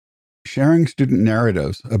Sharing student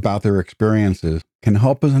narratives about their experiences can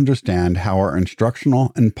help us understand how our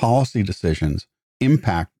instructional and policy decisions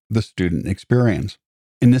impact the student experience.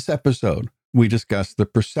 In this episode, we discuss the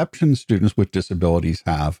perception students with disabilities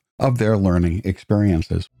have of their learning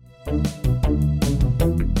experiences.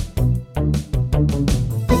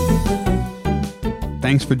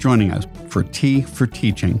 Thanks for joining us for T for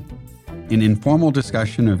Teaching, an informal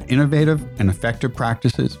discussion of innovative and effective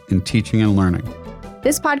practices in teaching and learning.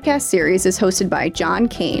 This podcast series is hosted by John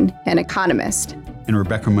Kane, an economist, and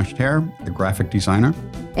Rebecca Mushter, a graphic designer,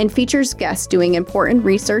 and features guests doing important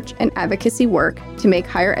research and advocacy work to make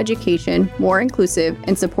higher education more inclusive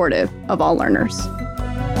and supportive of all learners.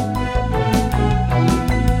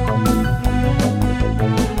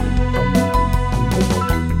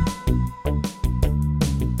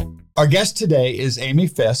 Our guest today is Amy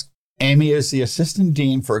Fisk. Amy is the Assistant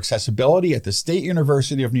Dean for Accessibility at the State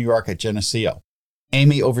University of New York at Geneseo.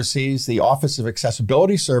 Amy oversees the Office of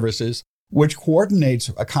Accessibility Services, which coordinates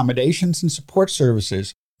accommodations and support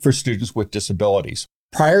services for students with disabilities.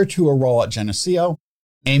 Prior to her role at Geneseo,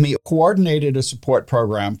 Amy coordinated a support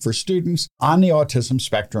program for students on the autism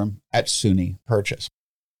spectrum at SUNY Purchase.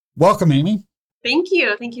 Welcome, Amy. Thank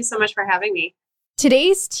you. Thank you so much for having me.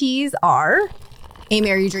 Today's teas are...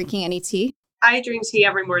 Amy, are you drinking any tea? I drink tea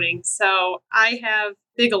every morning. So I have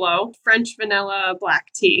Bigelow French vanilla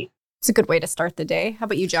black tea. It's a good way to start the day. How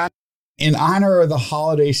about you, John? In honor of the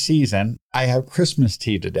holiday season, I have Christmas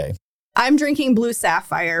tea today. I'm drinking Blue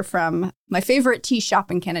Sapphire from my favorite tea shop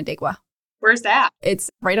in Canandaigua. Where's that? It's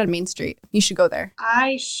right on Main Street. You should go there.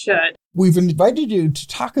 I should. We've invited you to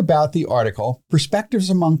talk about the article, Perspectives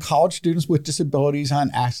Among College Students with Disabilities on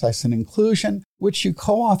Access and Inclusion, which you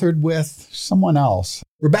co-authored with someone else.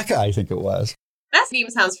 Rebecca, I think it was. That name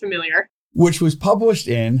sounds familiar. Which was published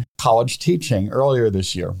in College Teaching earlier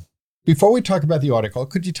this year. Before we talk about the article,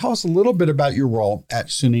 could you tell us a little bit about your role at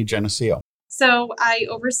SUNY Geneseo? So I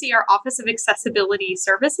oversee our Office of Accessibility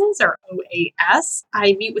Services, or OAS.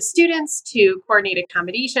 I meet with students to coordinate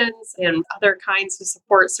accommodations and other kinds of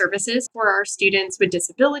support services for our students with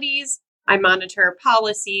disabilities. I monitor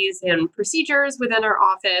policies and procedures within our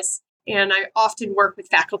office, and I often work with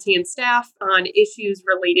faculty and staff on issues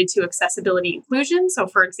related to accessibility inclusion. So,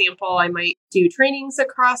 for example, I might do trainings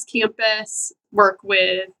across campus, work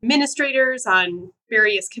with administrators on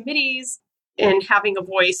various committees, and having a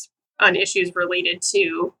voice on issues related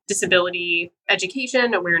to disability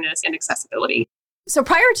education, awareness, and accessibility. So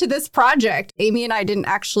prior to this project, Amy and I didn't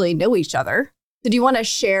actually know each other. So do you want to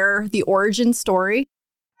share the origin story?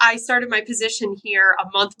 I started my position here a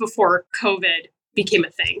month before COVID became a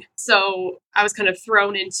thing. So I was kind of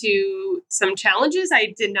thrown into some challenges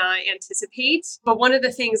I did not anticipate. But one of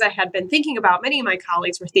the things I had been thinking about, many of my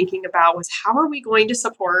colleagues were thinking about, was how are we going to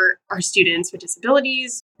support our students with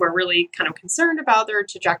disabilities? We're really kind of concerned about their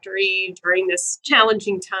trajectory during this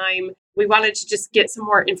challenging time. We wanted to just get some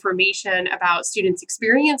more information about students'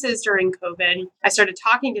 experiences during COVID. I started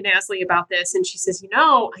talking to Nasli about this, and she says,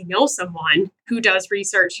 I know someone who does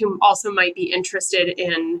research who also might be interested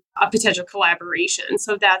in a potential collaboration.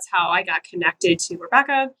 So that's how I got connected to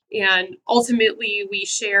Rebecca. And ultimately, we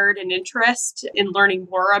shared an interest in learning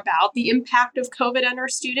more about the impact of COVID on our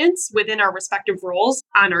students within our respective roles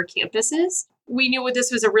on our campuses. We knew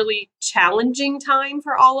this was a really challenging time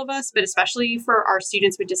for all of us, but especially for our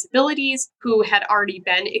students with disabilities who had already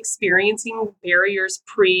been experiencing barriers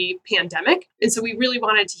pre-pandemic. And so we really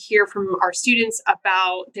wanted to hear from our students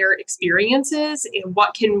about their experiences and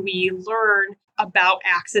what can we learn about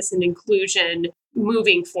access and inclusion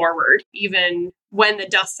moving forward, even when the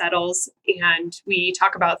dust settles and we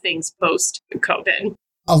talk about things post-COVID.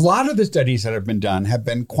 A lot of the studies that have been done have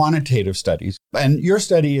been quantitative studies, and your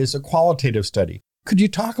study is a qualitative study. Could you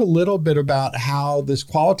talk a little bit about how this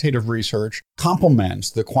qualitative research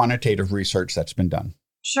complements the quantitative research that's been done?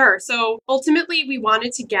 Sure. So ultimately, we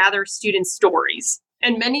wanted to gather student stories.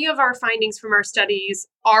 And many of our findings from our studies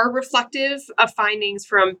are reflective of findings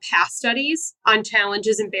from past studies on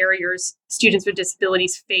challenges and barriers students with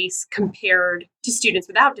disabilities face compared to students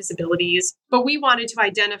without disabilities. But we wanted to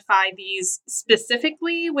identify these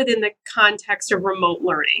specifically within the context of remote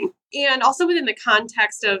learning and also within the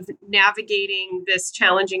context of navigating this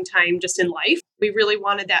challenging time just in life. We really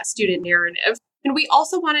wanted that student narrative. And we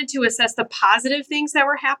also wanted to assess the positive things that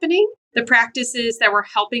were happening, the practices that were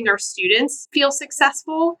helping our students feel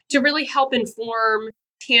successful, to really help inform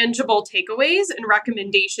tangible takeaways and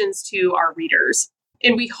recommendations to our readers.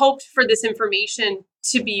 And we hoped for this information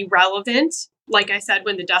to be relevant, like I said,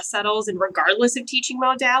 when the dust settles and regardless of teaching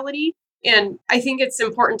modality, And I think it's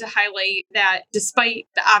important to highlight that despite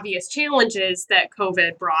the obvious challenges that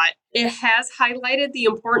COVID brought, it has highlighted the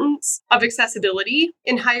importance of accessibility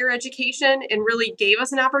in higher education and really gave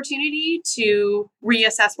us an opportunity to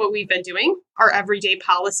reassess what we've been doing, our everyday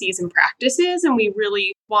policies and practices. And we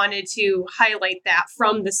really wanted to highlight that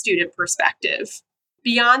from the student perspective.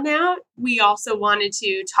 Beyond that, we also wanted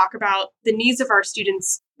to talk about the needs of our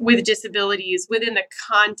students with disabilities within the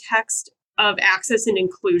context of access and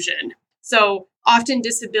inclusion. So often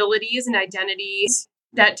disabilities and identities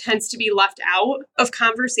that tends to be left out of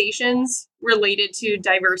conversations related to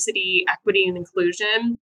diversity, equity, and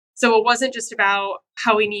inclusion. So it wasn't just about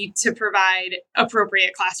how we need to provide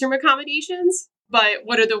appropriate classroom accommodations, but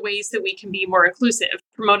what are the ways that we can be more inclusive,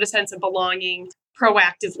 promote a sense of belonging,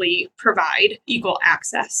 proactively provide equal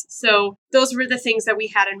access. So those were the things that we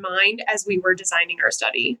had in mind as we were designing our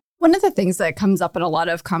study. One of the things that comes up in a lot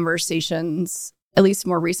of conversations, at least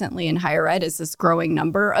more recently in higher ed, is this growing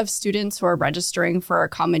number of students who are registering for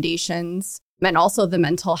accommodations and also the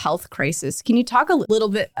mental health crisis. Can you talk a little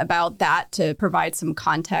bit about that to provide some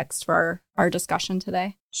context for our discussion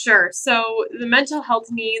today? Sure. So the mental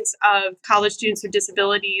health needs of college students with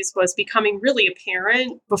disabilities was becoming really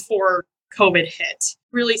apparent before COVID hit.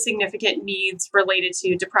 Really significant needs related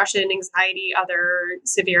to depression, anxiety, other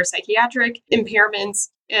severe psychiatric impairments.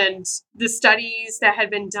 And the studies that had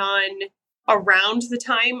been done around the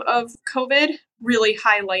time of COVID really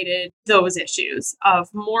highlighted those issues of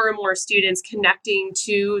more and more students connecting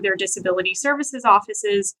to their disability services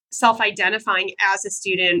offices, self-identifying as a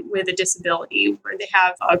student with a disability, where they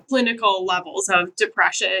have clinical levels of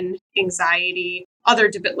depression, anxiety, other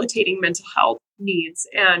debilitating mental health needs.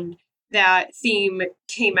 And that theme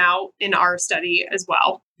came out in our study as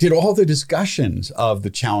well. Did all the discussions of the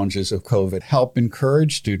challenges of COVID help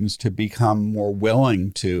encourage students to become more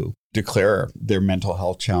willing to declare their mental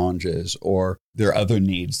health challenges or their other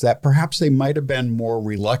needs that perhaps they might have been more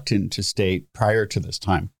reluctant to state prior to this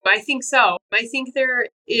time? I think so. I think there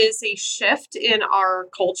is a shift in our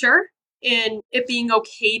culture in it being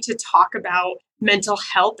okay to talk about mental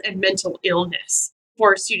health and mental illness.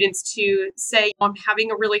 For students to say, I'm having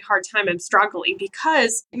a really hard time, I'm struggling,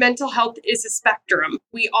 because mental health is a spectrum.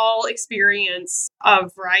 We all experience a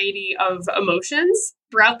variety of emotions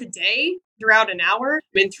throughout the day, throughout an hour,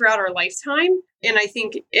 and throughout our lifetime. And I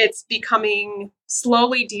think it's becoming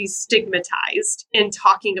slowly destigmatized in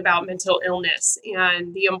talking about mental illness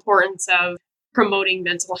and the importance of promoting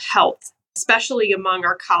mental health, especially among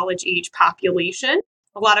our college age population.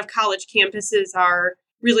 A lot of college campuses are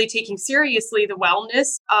really taking seriously the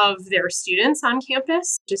wellness of their students on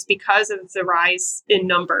campus, just because of the rise in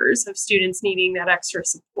numbers of students needing that extra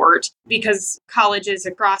support, because colleges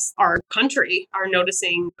across our country are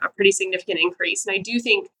noticing a pretty significant increase. And I do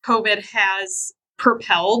think COVID has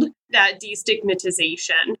propelled that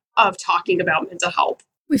destigmatization of talking about mental health.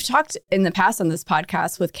 We've talked in the past on this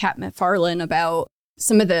podcast with Kat McFarlane about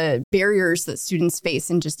some of the barriers that students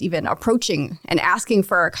face in just even approaching and asking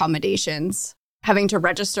for accommodations, having to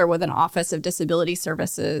register with an Office of Disability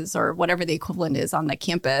Services or whatever the equivalent is on the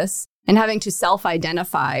campus, and having to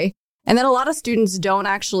self-identify. And then a lot of students don't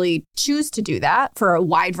actually choose to do that for a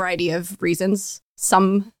wide variety of reasons,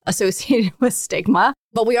 some associated with stigma.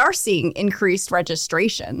 But we are seeing increased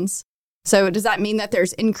registrations. So does that mean that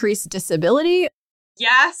there's increased disability?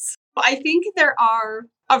 Yes. I think there are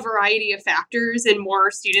a variety of factors in more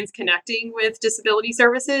students connecting with disability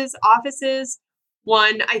services offices.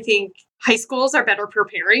 One, I think high schools are better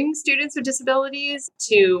preparing students with disabilities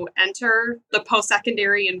to enter the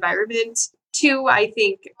post-secondary environment. Two, I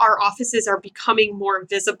think our offices are becoming more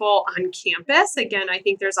visible on campus. Again, I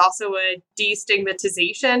think there's also a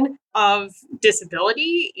destigmatization of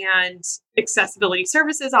disability and accessibility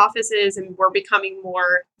services offices, and we're becoming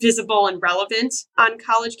more visible and relevant on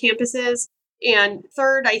college campuses. And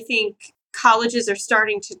third, I think colleges are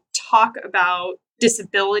starting to talk about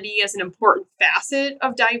disability as an important facet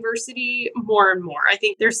of diversity more and more. I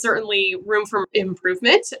think there's certainly room for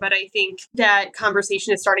improvement, but I think that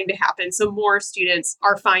conversation is starting to happen. So more students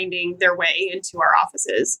are finding their way into our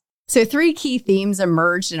offices. So 3 key themes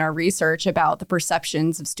emerged in our research about the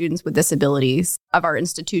perceptions of students with disabilities of our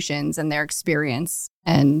institutions and their experience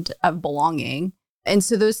and of belonging. And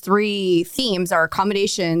so those 3 themes are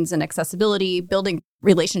accommodations and accessibility, building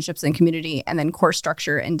relationships and community, and then course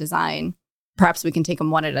structure and design. Perhaps we can take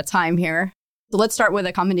them one at a time here. So let's start with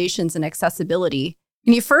accommodations and accessibility.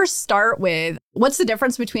 Can you first start with what's the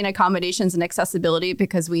difference between accommodations and accessibility?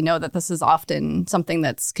 Because we know that this is often something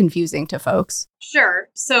that's confusing to folks. Sure.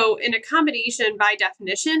 So an accommodation by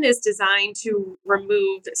definition is designed to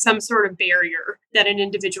remove some sort of barrier that an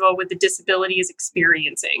individual with a disability is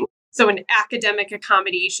experiencing. So an academic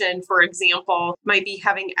accommodation, for example, might be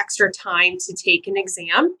having extra time to take an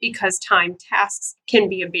exam because time tasks can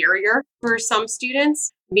be a barrier for some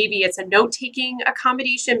students. Maybe it's a note-taking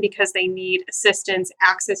accommodation because they need assistance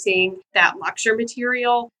accessing that lecture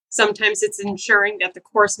material. Sometimes it's ensuring that the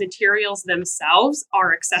course materials themselves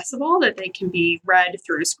are accessible, that they can be read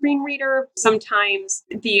through a screen reader. Sometimes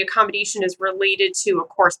the accommodation is related to a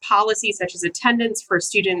course policy, such as attendance for a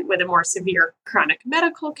student with a more severe chronic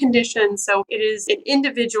medical condition. So it is an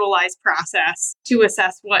individualized process to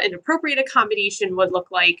assess what an appropriate accommodation would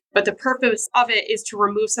look like. But the purpose of it is to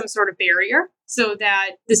remove some sort of barrier so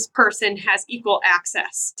that this person has equal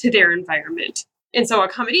access to their environment. And so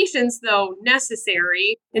accommodations, though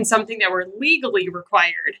necessary and something that we're legally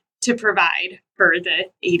required to provide per the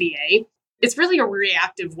ADA, it's really a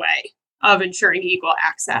reactive way of ensuring equal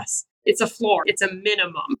access. It's a floor, it's a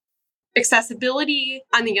minimum. Accessibility,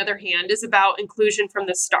 on the other hand, is about inclusion from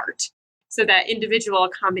the start, so that individual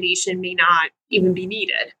accommodation may not even be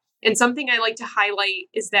needed. And something I like to highlight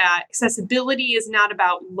is that accessibility is not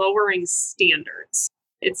about lowering standards.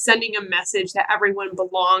 It's sending a message that everyone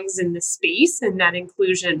belongs in the space and that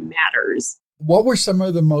inclusion matters. What were some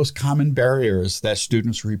of the most common barriers that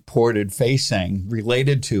students reported facing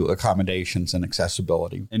related to accommodations and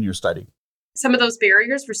accessibility in your study? Some of those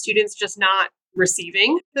barriers were students just not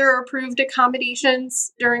receiving their approved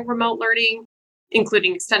accommodations during remote learning,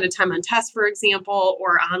 including extended time on tests, for example,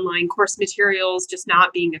 or online course materials just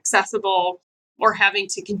not being accessible, or having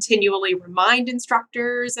to continually remind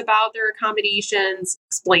instructors about their accommodations,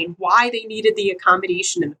 explain why they needed the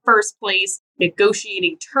accommodation in the first place,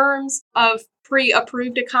 negotiating terms of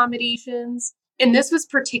pre-approved accommodations. And this was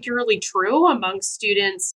particularly true among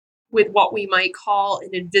students with what we might call an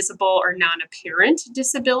invisible or non-apparent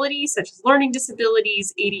disability, such as learning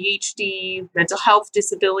disabilities, ADHD, mental health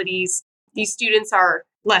disabilities. These students are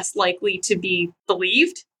less likely to be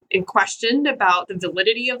believed and questioned about the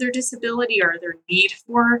validity of their disability or their need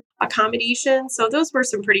for accommodation. So those were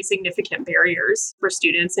some pretty significant barriers for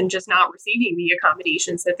students in just not receiving the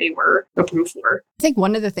accommodations that they were approved for. I think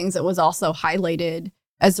one of the things that was also highlighted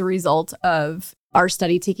as a result of our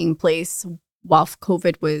study taking place while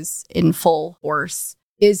COVID was in full force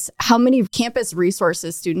is how many campus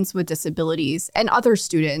resources students with disabilities and other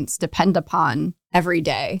students depend upon every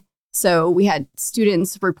day. So we had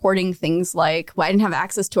students reporting things like, well, I didn't have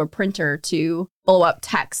access to a printer to blow up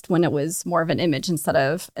text when it was more of an image instead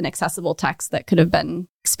of an accessible text that could have been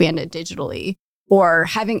expanded digitally, or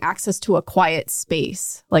having access to a quiet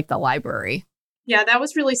space like the library. Yeah, that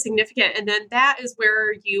was really significant. And then that is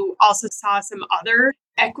where you also saw some other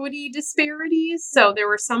equity disparities. So there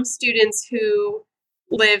were some students who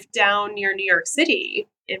lived down near New York City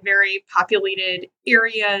in very populated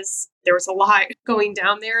areas. There was a lot going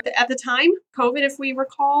down there at the time, COVID, if we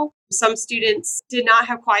recall. Some students did not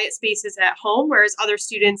have quiet spaces at home, whereas other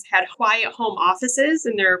students had quiet home offices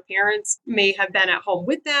and their parents may have been at home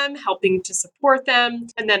with them, helping to support them.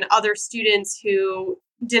 And then other students who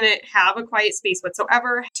didn't have a quiet space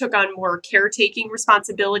whatsoever, took on more caretaking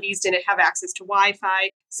responsibilities, didn't have access to Wi-Fi.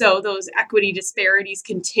 So those equity disparities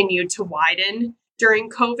continued to widen during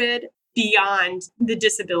COVID beyond the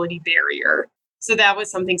disability barrier. So that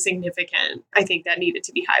was something significant, I think, that needed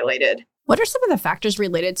to be highlighted. What are some of the factors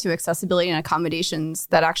related to accessibility and accommodations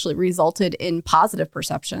that actually resulted in positive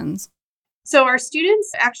perceptions? So our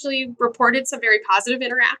students actually reported some very positive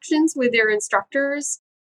interactions with their instructors.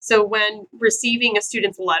 So when receiving a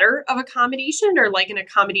student's letter of accommodation or like an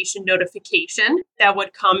accommodation notification that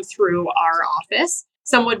would come through our office,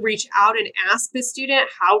 some would reach out and ask the student,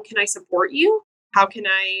 how can I support you? How can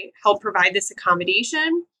I help provide this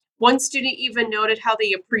accommodation? One student even noted how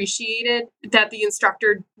they appreciated that the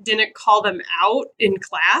instructor didn't call them out in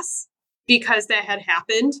class because that had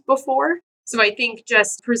happened before. So I think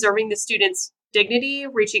just preserving the student's dignity,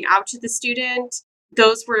 reaching out to the student,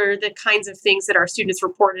 those were the kinds of things that our students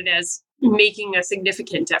reported as making a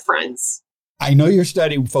significant difference. I know your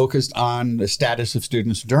study focused on the status of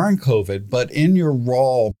students during COVID, but in your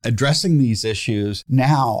role addressing these issues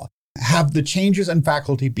now, have the changes in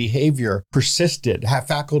faculty behavior persisted? Have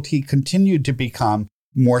faculty continued to become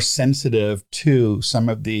more sensitive to some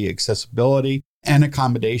of the accessibility and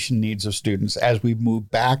accommodation needs of students as we move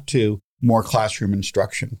back to more classroom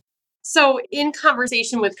instruction? So in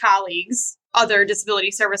conversation with colleagues, other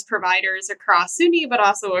disability service providers across SUNY, but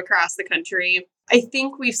also across the country, I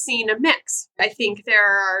think we've seen a mix. I think there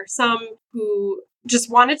are some who just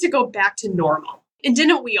wanted to go back to normal. And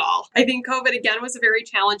didn't we all? I think COVID, again, was a very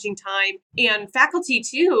challenging time. And faculty,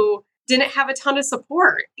 too, didn't have a ton of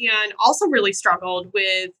support and also really struggled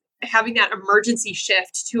with having that emergency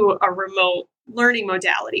shift to a remote learning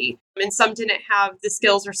modality. And some didn't have the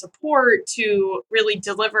skills or support to really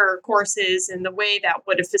deliver courses in the way that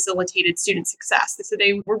would have facilitated student success. So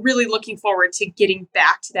they were really looking forward to getting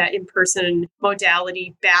back to that in-person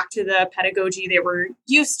modality, back to the pedagogy they were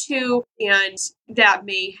used to. And that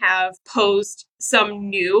may have posed some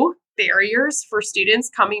new barriers for students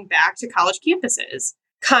coming back to college campuses.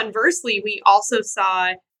 Conversely, we also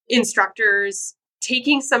saw instructors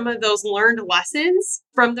taking some of those learned lessons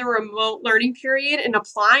from the remote learning period and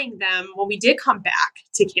applying them when we did come back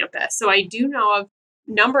to campus. So I do know of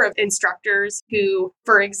a number of instructors who,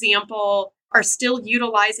 for example, are still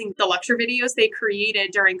utilizing the lecture videos they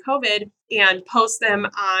created during COVID and post them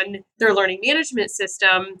on their learning management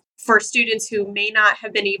system for students who may not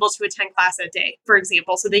have been able to attend class that day, for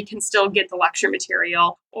example, so they can still get the lecture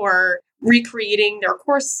material, or recreating their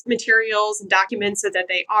course materials and documents so that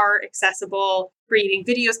they are accessible, creating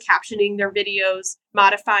videos, captioning their videos,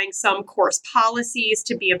 modifying some course policies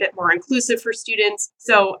to be a bit more inclusive for students.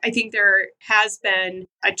 So I think there has been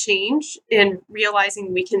a change in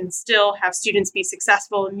realizing we can still have students be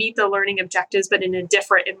successful and meet the learning objectives, but in a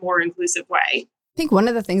different and more inclusive way. I think one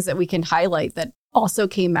of the things that we can highlight that also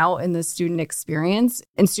came out in the student experience,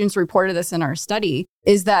 and students reported this in our study,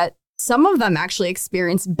 is that some of them actually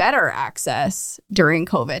experienced better access during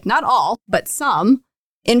COVID. Not all, but some,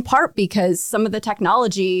 in part because some of the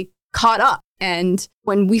technology caught up. And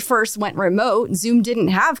when we first went remote, Zoom didn't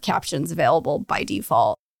have captions available by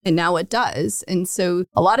default, and now it does. And so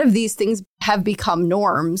a lot of these things have become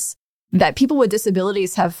norms that people with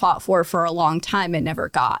disabilities have fought for a long time and never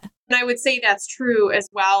got. And I would say that's true as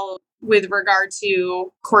well with regard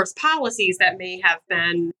to course policies that may have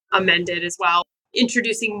been amended as well,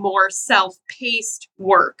 introducing more self-paced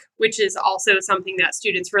work, which is also something that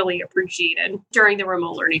students really appreciated during the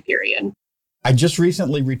remote learning period. I just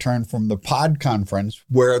recently returned from the POD conference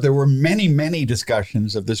where there were many, many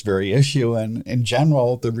discussions of this very issue. And in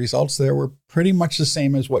general, the results there were pretty much the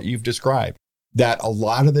same as what you've described, that a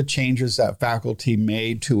lot of the changes that faculty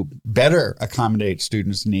made to better accommodate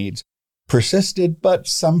students' needs persisted, but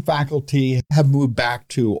some faculty have moved back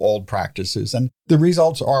to old practices. And the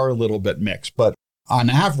results are a little bit mixed. But on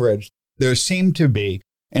average, there seemed to be,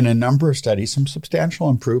 in a number of studies, some substantial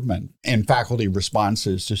improvement in faculty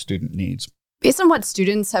responses to student needs. Based on what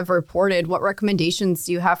students have reported, what recommendations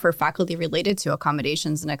do you have for faculty related to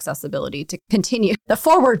accommodations and accessibility to continue the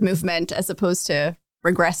forward movement as opposed to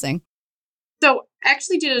regressing? So I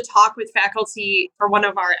actually did a talk with faculty for one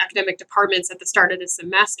of our academic departments at the start of the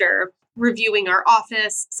semester, reviewing our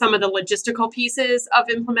office, some of the logistical pieces of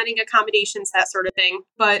implementing accommodations, that sort of thing.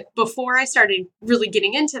 But before I started really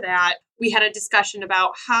getting into that, we had a discussion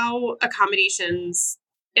about how accommodations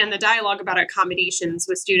and the dialogue about accommodations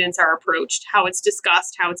with students are approached, how it's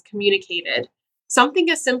discussed, how it's communicated. Something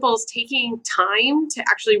as simple as taking time to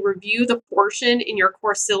actually review the portion in your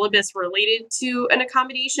course syllabus related to an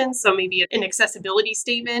accommodation, so maybe an accessibility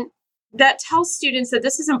statement, that tells students that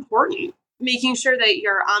this is important. Making sure that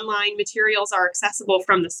your online materials are accessible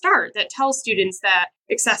from the start, that tells students that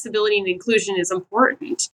accessibility and inclusion is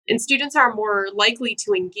important. And students are more likely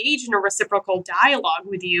to engage in a reciprocal dialogue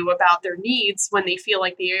with you about their needs when they feel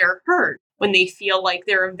like they are heard, when they feel like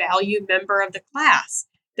they're a valued member of the class,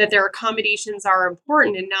 that their accommodations are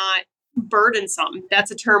important and not burdensome. That's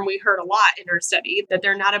a term we heard a lot in our study, that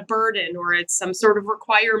they're not a burden or it's some sort of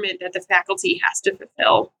requirement that the faculty has to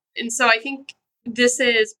fulfill. And so I think this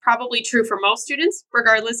is probably true for most students,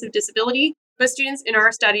 regardless of disability. But students in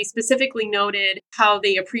our study specifically noted how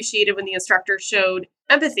they appreciated when the instructor showed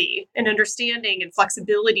empathy and understanding and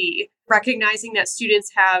flexibility, recognizing that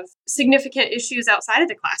students have significant issues outside of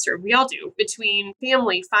the classroom. We all do, between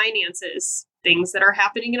family, finances, things that are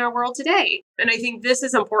happening in our world today. And I think this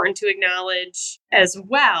is important to acknowledge as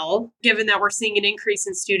well, given that we're seeing an increase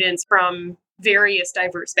in students from various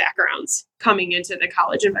diverse backgrounds coming into the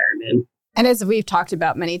college environment. And as we've talked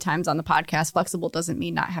about many times on the podcast, flexible doesn't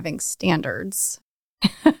mean not having standards.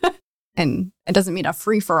 And it doesn't mean a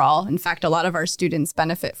free-for-all. In fact, a lot of our students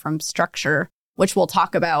benefit from structure, which we'll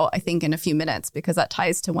talk about, I think, in a few minutes, because that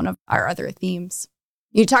ties to one of our other themes.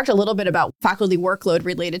 You talked a little bit about faculty workload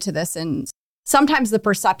related to this, and sometimes the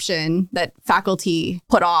perception that faculty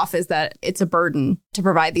put off is that it's a burden to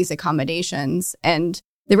provide these accommodations. And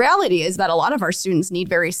the reality is that a lot of our students need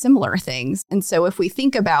very similar things. And so if we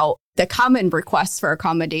think about the common requests for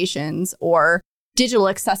accommodations or digital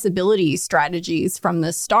accessibility strategies from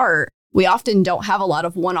the start, we often don't have a lot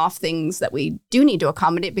of one-off things that we do need to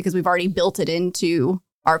accommodate because we've already built it into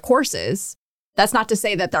our courses. That's not to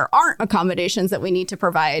say that there aren't accommodations that we need to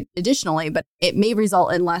provide additionally, but it may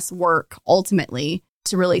result in less work ultimately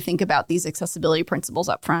to really think about these accessibility principles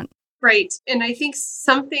up front. Right. And I think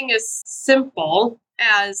something as simple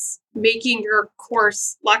as making your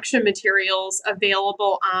course lecture materials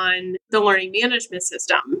available on the learning management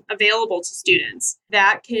system, available to students,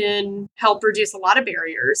 that can help reduce a lot of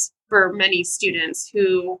barriers for many students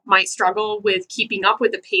who might struggle with keeping up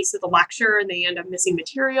with the pace of the lecture and they end up missing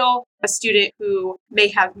material. A student who may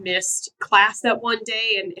have missed class that one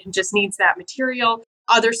day and just needs that material.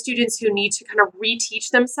 Other students who need to kind of reteach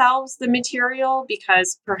themselves the material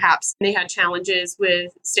because perhaps they had challenges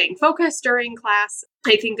with staying focused during class.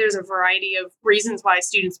 I think there's a variety of reasons why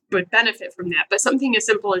students would benefit from that, but something as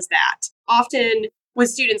simple as that. Often when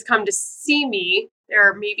students come to see me,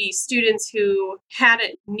 there may be students who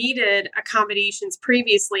hadn't needed accommodations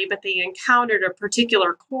previously, but they encountered a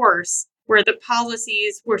particular course where the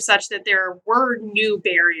policies were such that there were new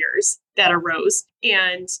barriers that arose.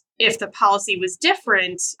 And if the policy was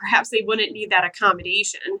different, perhaps they wouldn't need that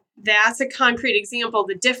accommodation. That's a concrete example of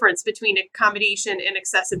the difference between accommodation and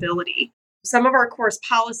accessibility. Some of our course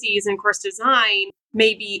policies and course design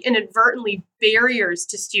may be inadvertently barriers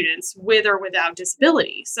to students with or without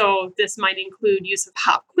disability. So this might include use of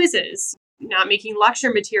pop quizzes, not making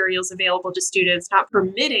lecture materials available to students, not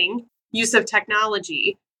permitting use of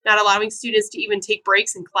technology, not allowing students to even take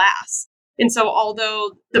breaks in class. And so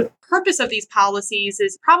although the purpose of these policies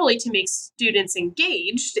is probably to make students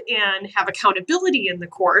engaged and have accountability in the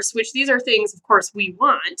course, which these are things, of course, we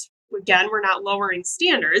want. Again, we're not lowering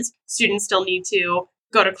standards. Students still need to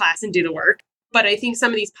go to class and do the work. But I think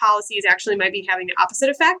some of these policies actually might be having the opposite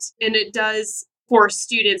effect. And it does force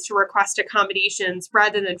students to request accommodations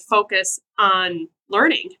rather than focus on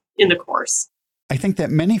learning in the course. I think that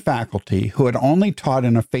many faculty who had only taught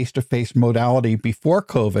in a face-to-face modality before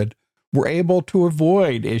COVID were able to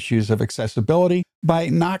avoid issues of accessibility by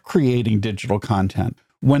not creating digital content.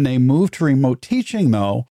 When they moved to remote teaching,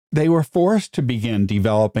 though, they were forced to begin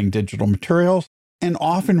developing digital materials and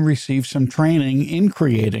often received some training in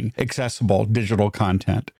creating accessible digital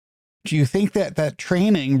content. Do you think that that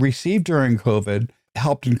training received during COVID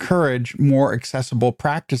helped encourage more accessible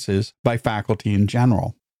practices by faculty in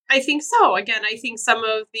general? I think so. Again, I think some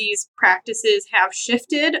of these practices have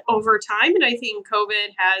shifted over time. And I think COVID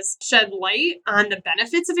has shed light on the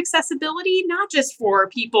benefits of accessibility, not just for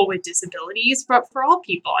people with disabilities, but for all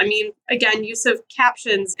people. I mean, again, use of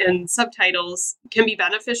captions and subtitles can be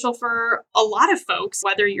beneficial for a lot of folks,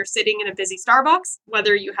 whether you're sitting in a busy Starbucks,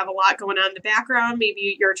 whether you have a lot going on in the background,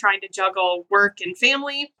 maybe you're trying to juggle work and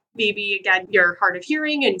family. Maybe, again, you're hard of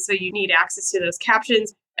hearing, and so you need access to those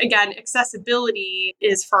captions. Again, accessibility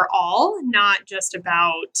is for all, not just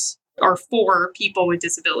about or for people with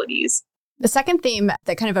disabilities. The second theme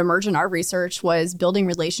that kind of emerged in our research was building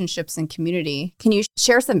relationships and community. Can you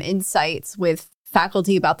share some insights with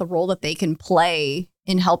faculty about the role that they can play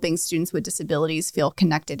in helping students with disabilities feel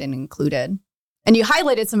connected and included? And you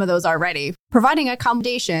highlighted some of those already, providing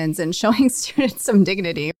accommodations and showing students some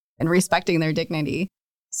dignity and respecting their dignity.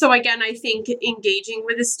 So again, I think engaging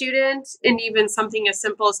with a student and even something as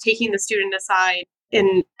simple as taking the student aside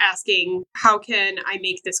and asking, how can I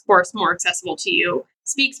make this course more accessible to you,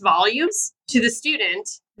 speaks volumes to the student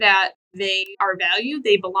that they are valued,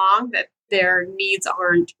 they belong, that their needs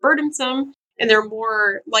aren't burdensome, and they're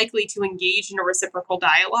more likely to engage in a reciprocal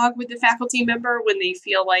dialogue with the faculty member when they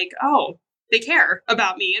feel like, oh, they care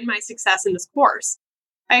about me and my success in this course.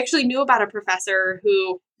 I actually knew about a professor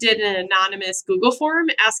who did an anonymous Google form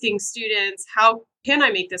asking students, how can I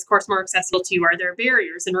make this course more accessible to you? Are there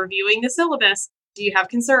barriers in reviewing the syllabus? Do you have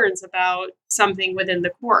concerns about something within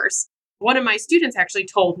the course? One of my students actually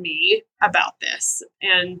told me about this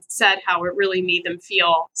and said how it really made them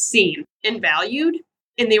feel seen and valued,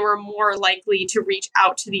 and they were more likely to reach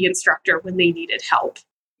out to the instructor when they needed help.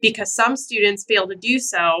 Because some students fail to do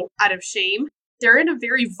so out of shame, they're in a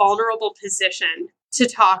very vulnerable position to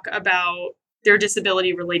talk about their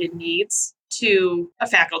disability-related needs to a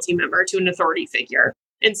faculty member, to an authority figure.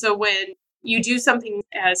 And so when you do something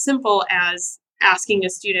as simple as asking a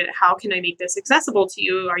student, how can I make this accessible to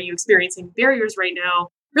you? Are you experiencing barriers right now?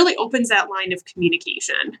 Really opens that line of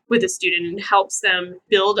communication with a student and helps them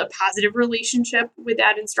build a positive relationship with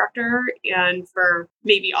that instructor and for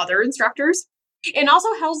maybe other instructors. And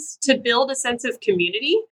also helps to build a sense of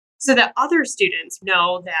community so that other students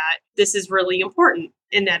know that this is really important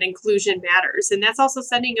and that inclusion matters. And that's also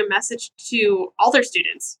sending a message to all their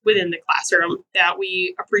students within the classroom that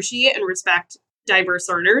we appreciate and respect diverse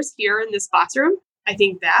learners here in this classroom. I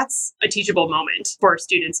think that's a teachable moment for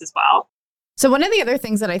students as well. So one of the other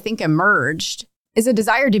things that I think emerged is a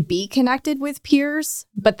desire to be connected with peers,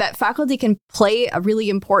 but that faculty can play a really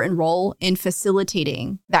important role in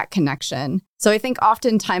facilitating that connection. So I think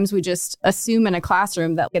oftentimes we just assume in a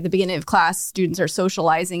classroom that at the beginning of class, students are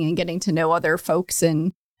socializing and getting to know other folks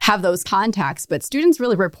and have those contacts. But students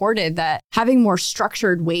really reported that having more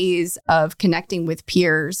structured ways of connecting with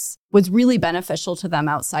peers was really beneficial to them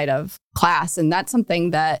outside of class. And that's something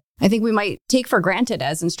that I think we might take for granted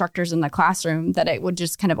as instructors in the classroom, that it would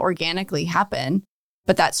just kind of organically happen.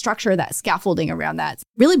 But that structure, that scaffolding around that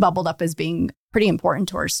really bubbled up as being pretty important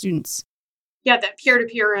to our students. Yeah, that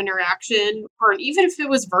peer-to-peer interaction, or even if it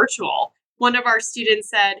was virtual. One of our students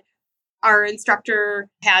said our instructor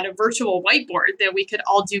had a virtual whiteboard that we could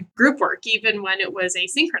all do group work, even when it was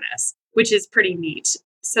asynchronous, which is pretty neat.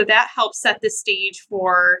 So that helps set the stage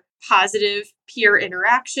for positive peer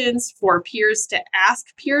interactions, for peers to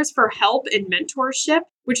ask peers for help and mentorship,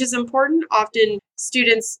 which is important. Often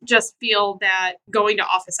students just feel that going to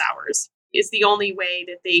office hours is the only way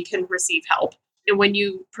that they can receive help. And when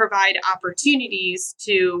you provide opportunities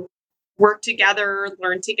to work together,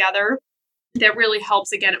 learn together, that really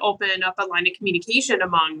helps, again, open up a line of communication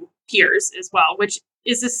among peers as well, which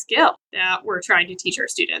is a skill that we're trying to teach our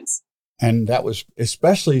students. And that was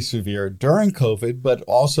especially severe during COVID, but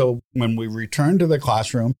also when we returned to the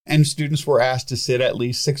classroom and students were asked to sit at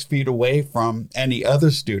least 6 feet away from any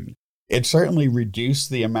other student. It certainly reduced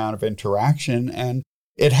the amount of interaction, and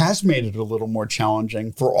it has made it a little more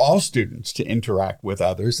challenging for all students to interact with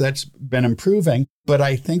others. That's been improving, but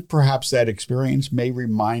I think perhaps that experience may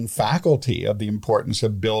remind faculty of the importance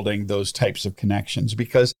of building those types of connections,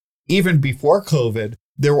 because even before COVID,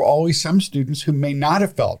 there were always some students who may not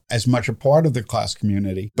have felt as much a part of the class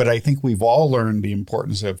community, but I think we've all learned the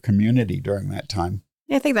importance of community during that time.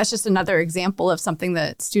 I think that's just another example of something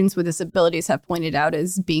that students with disabilities have pointed out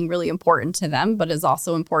as being really important to them, but is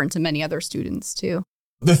also important to many other students too.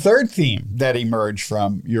 The third theme that emerged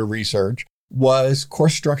from your research was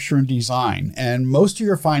course structure and design, and most of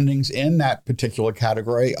your findings in that particular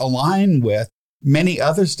category align with many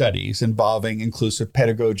other studies involving inclusive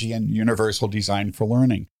pedagogy and universal design for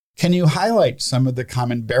learning. Can you highlight some of the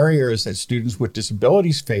common barriers that students with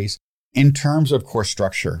disabilities face in terms of course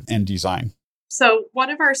structure and design? So one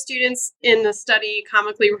of our students in the study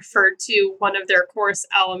comically referred to one of their course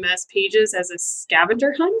LMS pages as a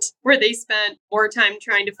scavenger hunt, where they spent more time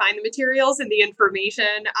trying to find the materials and the information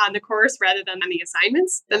on the course rather than on the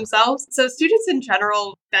assignments themselves. So students in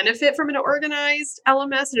general benefit from an organized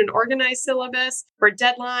LMS and an organized syllabus where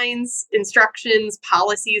deadlines, instructions,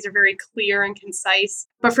 policies are very clear and concise.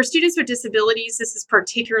 But for students with disabilities, this is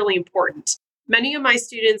particularly important. Many of my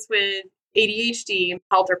students with ADHD,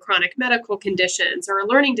 health or chronic medical conditions, or a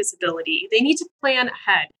learning disability, they need to plan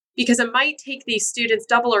ahead because it might take these students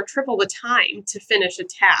double or triple the time to finish a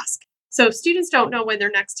task. So if students don't know when their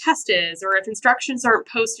next test is, or if instructions aren't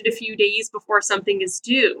posted a few days before something is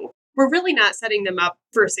due, we're really not setting them up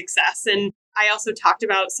for success. And I also talked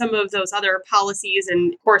about some of those other policies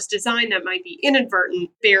and course design that might be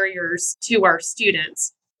inadvertent barriers to our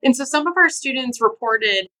students. And so some of our students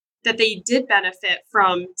reported that they did benefit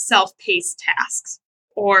from self-paced tasks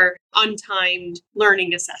or untimed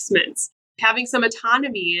learning assessments, having some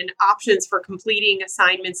autonomy and options for completing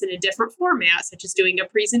assignments in a different format, such as doing a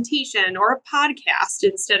presentation or a podcast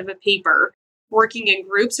instead of a paper, working in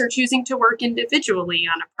groups, or choosing to work individually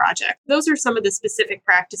on a project. Those are some of the specific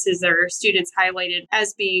practices that our students highlighted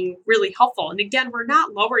as being really helpful. And again, we're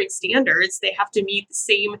not lowering standards. They have to meet the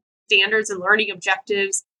same standards and learning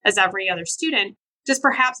objectives as every other student, just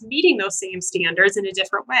perhaps meeting those same standards in a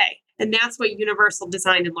different way. And that's what universal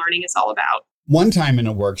design and learning is all about. One time in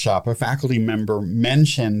a workshop, a faculty member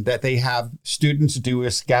mentioned that they have students do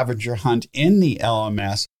a scavenger hunt in the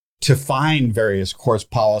LMS to find various course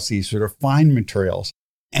policies or to find materials.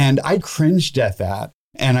 And I cringed at that.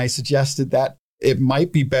 And I suggested that it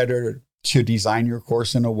might be better to design your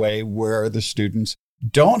course in a way where the students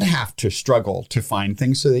don't have to struggle to find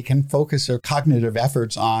things, so they can focus their cognitive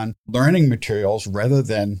efforts on learning materials rather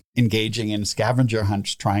than engaging in scavenger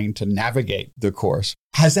hunts trying to navigate the course.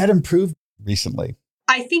 Has that improved recently?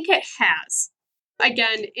 I think it has.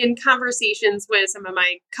 Again, in conversations with some of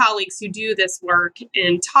my colleagues who do this work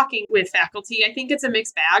and talking with faculty, I think it's a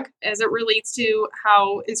mixed bag as it relates to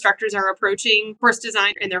how instructors are approaching course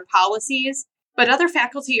design and their policies. But other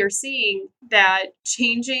faculty are seeing that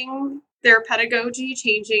changing their pedagogy,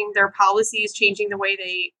 changing their policies, changing the way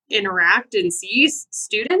they interact and see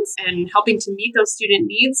students and helping to meet those student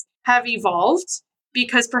needs have evolved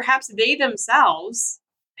because perhaps they themselves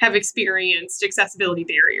have experienced accessibility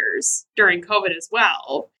barriers during COVID as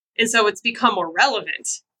well. And so it's become more relevant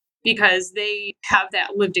because they have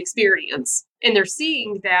that lived experience. And they're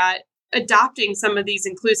seeing that adopting some of these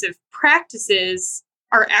inclusive practices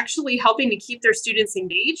are actually helping to keep their students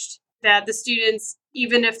engaged, that the students,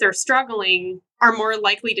 even if they're struggling, are more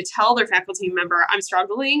likely to tell their faculty member, I'm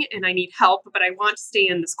struggling and I need help, but I want to stay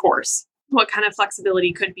in this course. What kind of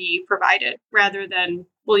flexibility could be provided rather than,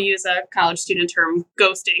 we'll use a college student term,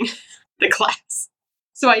 ghosting the class.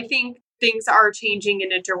 So I think things are changing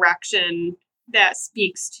in a direction that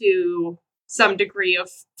speaks to some degree of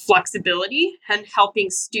flexibility and helping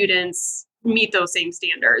students meet those same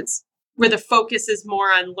standards, where the focus is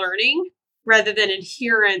more on learning rather than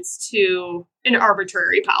adherence to an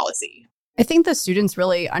arbitrary policy. I think the students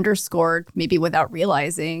really underscored, maybe without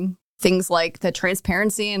realizing, things like the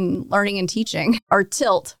transparency in learning and teaching, or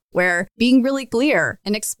TILT, where being really clear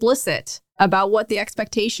and explicit about what the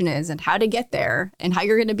expectation is and how to get there and how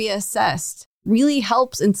you're going to be assessed really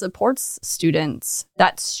helps and supports students.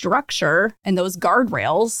 That structure and those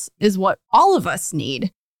guardrails is what all of us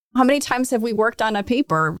need. How many times have we worked on a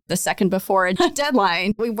paper the second before a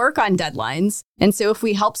deadline? We work on deadlines. And so if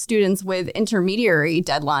we help students with intermediary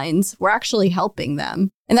deadlines, we're actually helping them.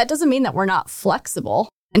 And that doesn't mean that we're not flexible.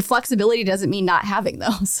 And flexibility doesn't mean not having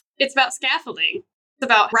those. It's about scaffolding. It's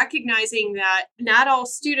about recognizing that not all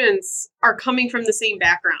students are coming from the same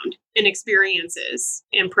background and experiences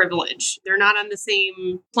and privilege. They're not on the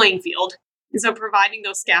same playing field. And so providing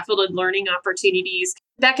those scaffolded learning opportunities,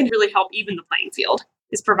 that can really help even the playing field,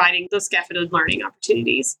 is providing those scaffolded learning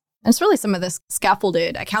opportunities. And it's really some of this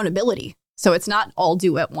scaffolded accountability. So it's not all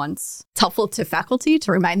due at once. It's helpful to faculty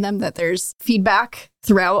to remind them that there's feedback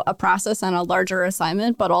throughout a process on a larger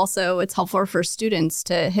assignment, but also it's helpful for students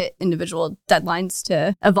to hit individual deadlines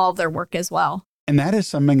to evolve their work as well. And that is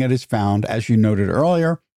something that is found, as you noted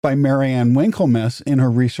earlier, by Marianne Winklemas in her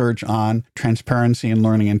research on transparency in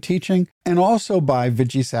learning and teaching, and also by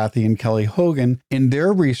Vijay Sathi and Kelly Hogan in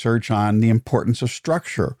their research on the importance of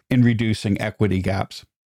structure in reducing equity gaps.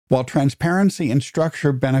 While transparency and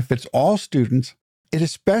structure benefits all students, it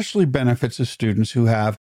especially benefits the students who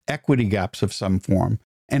have equity gaps of some form.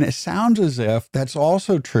 And it sounds as if that's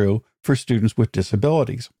also true for students with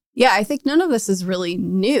disabilities. Yeah, I think none of this is really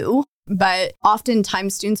new, but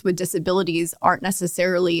oftentimes students with disabilities aren't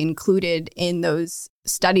necessarily included in those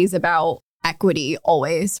studies about equity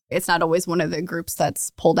always. It's not always one of the groups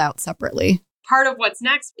that's pulled out separately. Part of what's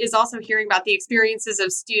next is also hearing about the experiences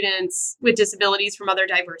of students with disabilities from other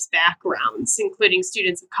diverse backgrounds, including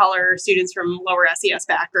students of color, students from lower SES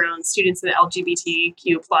backgrounds, students in the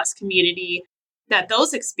LGBTQ plus community, that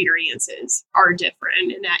those experiences are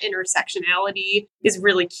different and that intersectionality is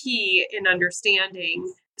really key in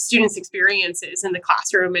understanding students' experiences in the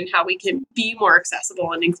classroom and how we can be more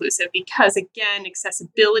accessible and inclusive. Because again,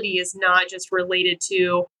 accessibility is not just related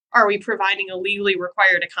to, are we providing a legally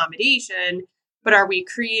required accommodation, but are we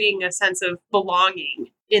creating a sense of belonging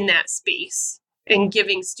in that space and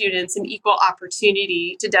giving students an equal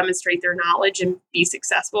opportunity to demonstrate their knowledge and be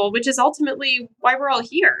successful, which is ultimately why we're all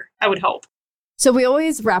here, I would hope. So we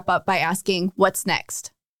always wrap up by asking, what's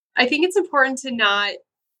next? I think it's important to not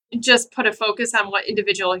just put a focus on what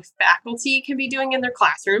individual faculty can be doing in their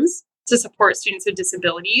classrooms to support students with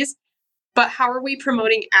disabilities, but how are we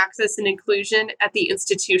promoting access and inclusion at the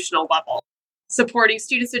institutional level? Supporting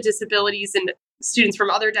students with disabilities and students from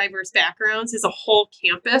other diverse backgrounds is a whole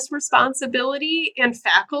campus responsibility, and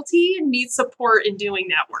faculty need support in doing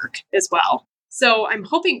that work as well. So I'm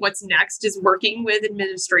hoping what's next is working with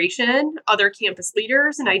administration, other campus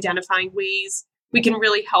leaders, and identifying ways we can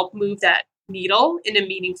really help move that needle in a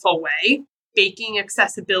meaningful way, baking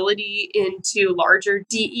accessibility into larger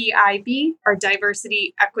DEIB, our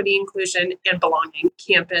diversity, equity, inclusion, and belonging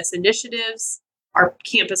campus initiatives, our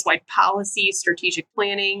campus-wide policy, strategic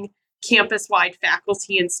planning, campus-wide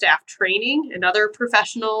faculty and staff training, and other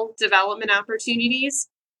professional development opportunities,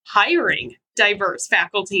 hiring diverse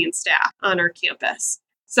faculty and staff on our campus.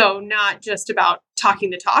 So not just about talking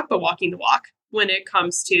the talk, but walking the walk when it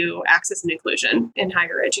comes to access and inclusion in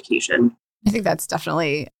higher education. I think that's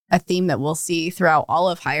definitely a theme that we'll see throughout all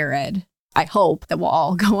of higher ed. I hope that we'll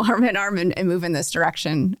all go arm in arm and move in this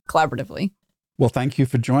direction collaboratively. Well, thank you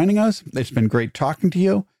for joining us. It's been great talking to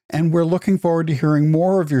you, and we're looking forward to hearing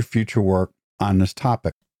more of your future work on this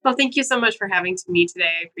topic. Well, thank you so much for having me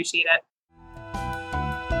today. I appreciate it.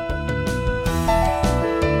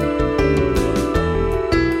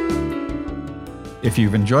 If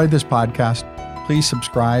you've enjoyed this podcast, please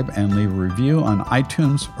subscribe and leave a review on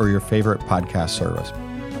iTunes or your favorite podcast service.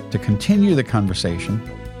 To continue the conversation,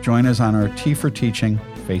 join us on our T for Teaching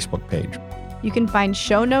Facebook page. You can find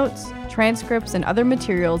show notes, transcripts, and other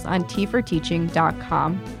materials on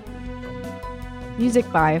tforteaching.com.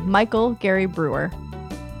 Music by Michael Gary Brewer.